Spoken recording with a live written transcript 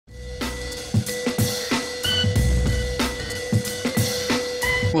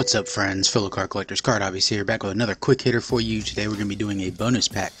What's up, friends? Fellow card collectors, Card Hobbies here, back with another quick hitter for you. Today we're going to be doing a bonus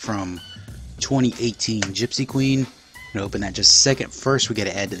pack from 2018 Gypsy Queen. I'm going to open that just a second. First, we got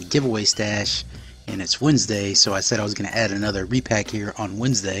to add to the giveaway stash, and it's Wednesday, so I said I was going to add another repack here on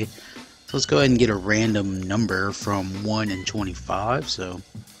Wednesday. So let's go ahead and get a random number from 1 and 25. So,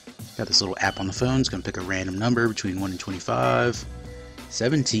 got this little app on the phone. It's going to pick a random number between 1 and 25.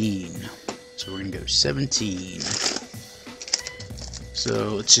 17. So we're going to go 17. So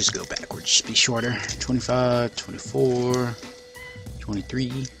let's just go backwards, just be shorter. 25, 24,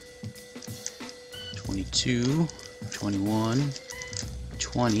 23, 22, 21,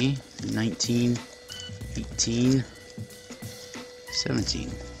 20, 19, 18,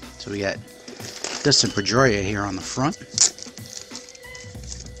 17. So we got Dustin Pedroia here on the front.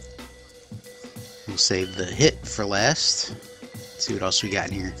 We'll save the hit for last. Let's see what else we got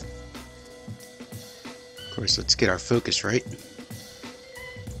in here. Of course, let's get our focus right.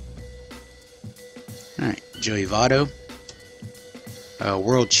 Alright, Joey Votto,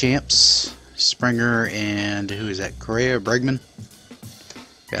 World Champs, Springer, and who is that? Correa, Bregman.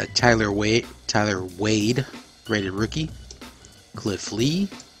 Got Tyler Wade, rated rookie. Cliff Lee,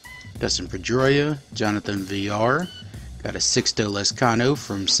 Dustin Pedroia, Jonathan Villar. Got a Sixto Lescano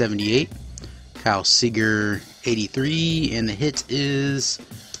from 78. Kyle Seager, 83, and the hit is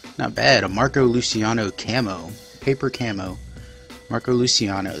not bad. A Marco Luciano camo, paper camo. Marco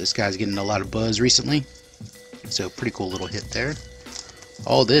Luciano, this guy's getting a lot of buzz recently, so pretty cool little hit there.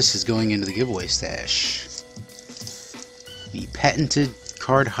 All this is going into the giveaway stash. The patented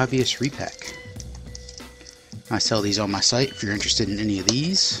Card Hobbyist repack. I sell these on my site if you're interested in any of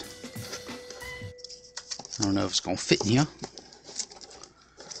these. I don't know if it's going to fit in you.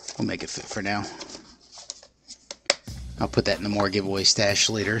 We'll make it fit for now. I'll put that in the more giveaway stash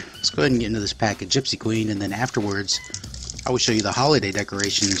later. Let's go ahead and get into this pack of Gypsy Queen, and then afterwards I will show you the holiday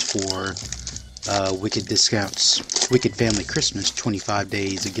decorations for Wicked Discounts, Wicked Family Christmas, 25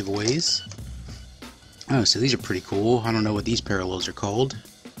 days of giveaways. Oh, so these are pretty cool. I don't know what these parallels are called.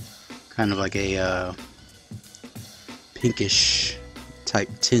 Kind of like a pinkish type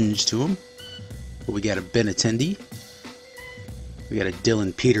tinge to them. But we got a Benintendi. We got a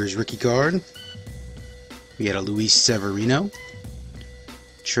Dylan Peters rookie card. We got a Luis Severino.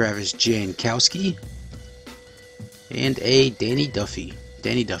 Travis Jankowski. And a Danny Duffy.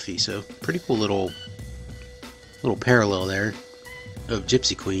 So pretty cool little parallel there of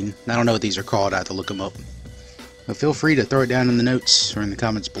Gypsy Queen. I don't know what these are called. I have to look them up. But feel free to throw it down in the notes or in the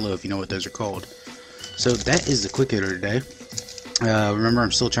comments below if you know what those are called. So that is the quick hitter today. Remember,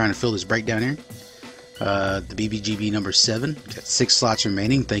 I'm still trying to fill this breakdown here. The BBGB number 7. Got 6 slots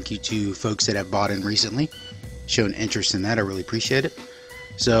remaining. Thank you to folks that have bought in recently. Shown interest in that. I really appreciate it.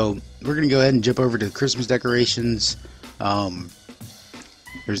 So we're going to go ahead and jump over to the Christmas decorations.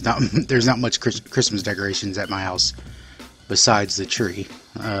 There's not much Christmas decorations at my house besides the tree.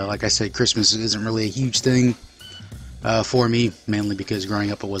 Like I said, Christmas isn't really a huge thing for me, mainly because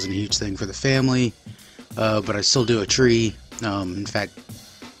growing up it wasn't a huge thing for the family. But I still do a tree. In fact,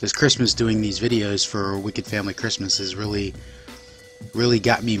 this Christmas doing these videos for Wicked Family Christmas has really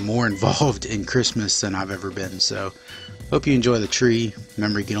got me more involved in Christmas than I've ever been. So hope you enjoy the tree.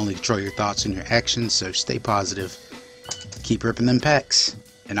 Remember, you can only control your thoughts and your actions, so stay positive. Keep ripping them packs,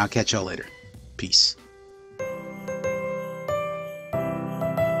 and I'll catch y'all later. Peace.